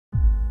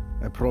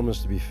I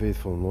promised to be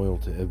faithful and loyal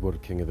to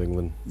Edward, King of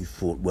England. You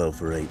fought well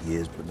for 8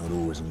 years, but not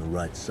always on the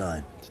right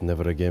side. To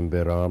never again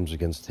bear arms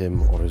against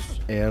him or his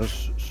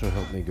heirs, so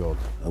help me God.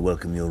 I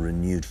welcome your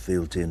renewed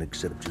fealty and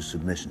accept your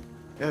submission.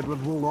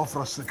 Edward will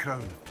offer us the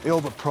crown. He all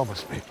but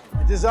promised me.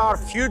 It is our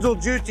feudal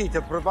duty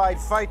to provide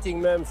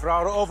fighting men for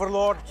our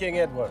overlord, King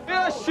Edward. You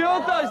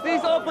assured us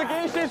these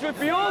obligations would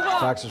be over!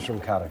 Taxes from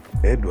Carrick.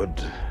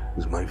 Edward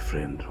was my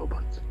friend,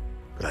 Robert.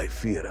 But I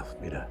fear I've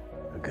made a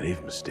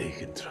grave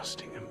mistake in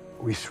trusting him.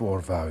 We swore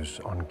vows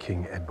on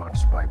King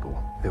Edward's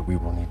Bible that we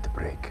will need to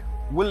break.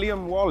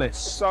 William Wallace,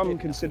 some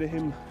consider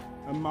him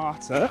a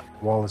martyr.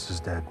 Wallace is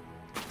dead.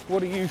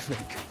 What do you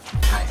think?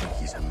 I think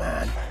he's a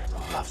man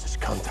who loves his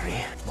country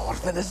more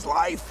than his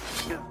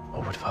life.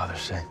 What would Father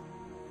say?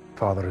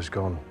 Father is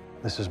gone.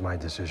 This is my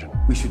decision.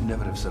 We should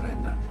never have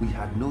surrendered. We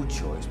had no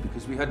choice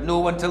because we had no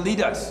one to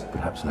lead us.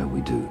 Perhaps now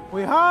we do.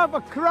 We have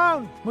a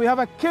crown. We have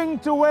a king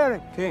to wear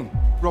it. King,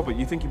 Robert,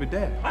 you think you were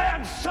dead? I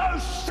am so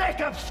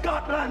sick of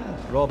Scotland!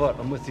 Robert,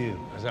 I'm with you.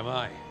 As am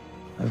I.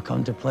 I've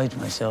come to pledge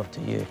myself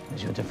to you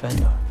as your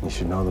defender. You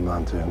should know the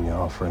man to whom you're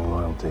offering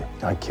loyalty.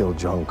 I killed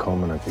John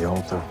Comyn at the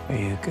altar. Are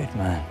you a good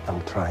man?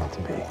 I'm trying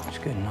to be. It's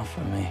good enough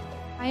for me.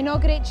 I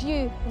inaugurate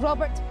you,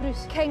 Robert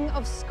Bruce, King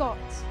of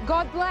Scots.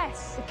 God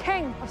bless the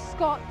King of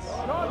Scots.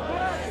 God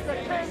bless the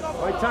King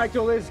of My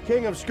title is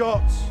King of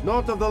Scots,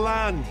 not of the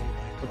land,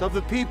 but of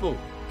the people.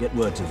 Get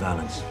word to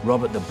Valence.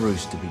 Robert the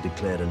Bruce to be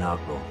declared an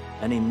outlaw.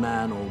 Any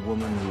man or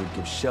woman who would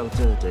give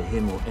shelter to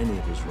him or any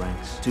of his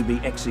ranks to be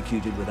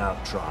executed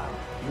without trial.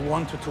 You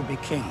wanted to be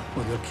king.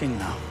 Well, you're king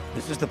now.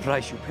 This is the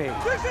price you pay.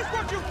 This is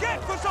what you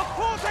get for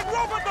supporting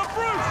Robert the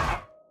Bruce!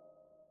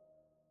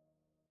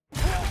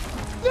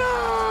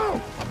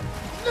 No!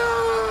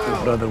 No!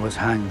 Your brother was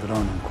hanged,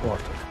 drawn, and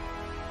quartered.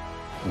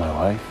 My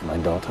wife, my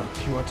daughter.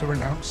 You are to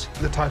renounce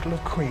the title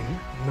of queen,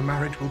 and the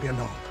marriage will be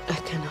annulled. I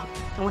cannot.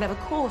 And whatever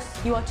course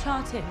you are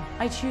charting,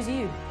 I choose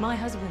you, my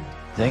husband.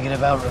 Thinking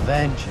about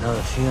revenge,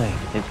 another feeling.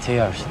 It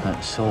tears at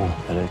the soul,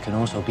 but it can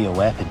also be a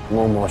weapon.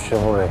 No more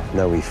chivalry.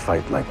 Now we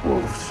fight like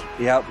wolves.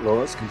 The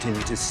outlaws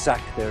continue to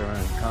sack their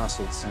own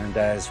castles, and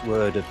as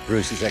word of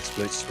Bruce's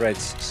exploits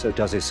spreads, so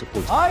does his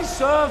support. I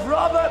serve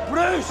Robert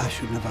Bruce! I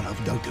should never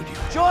have doubted you.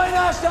 Join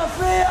us to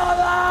free our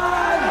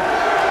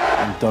land!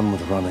 I'm done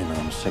with running and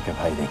I'm sick of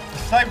hiding.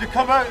 It's time to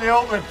come out in the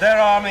open. Their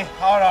army,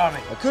 our army.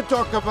 I could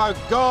talk about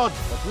God,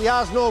 but he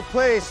has no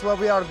place where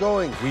we are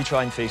going. We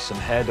try and face them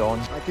head on.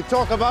 I could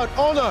talk about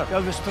honor.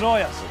 They'll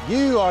destroy us.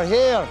 You are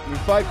here. You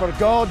fight for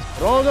God,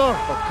 for honor,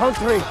 for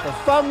country, for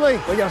family.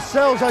 For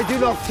yourselves, I do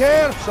not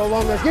care, so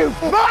long as you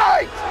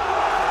fight!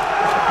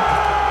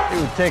 They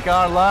would take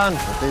our land,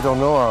 but they don't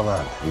know our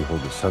land. We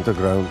hold the center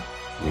ground,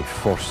 and we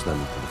force them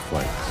to the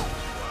flanks.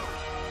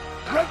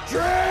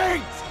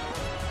 Retreat!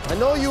 I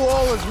know you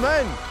all as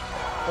men,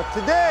 but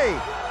today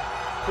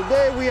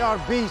we are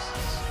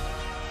beasts.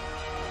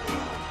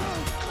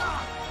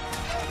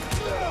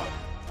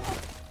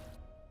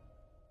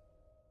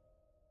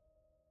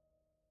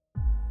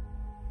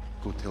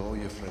 Go tell all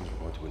your friends we're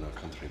going to win our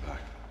country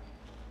back.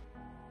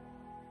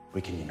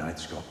 We can unite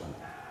Scotland.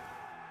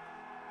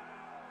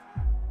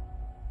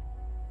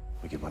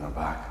 We can win her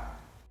back.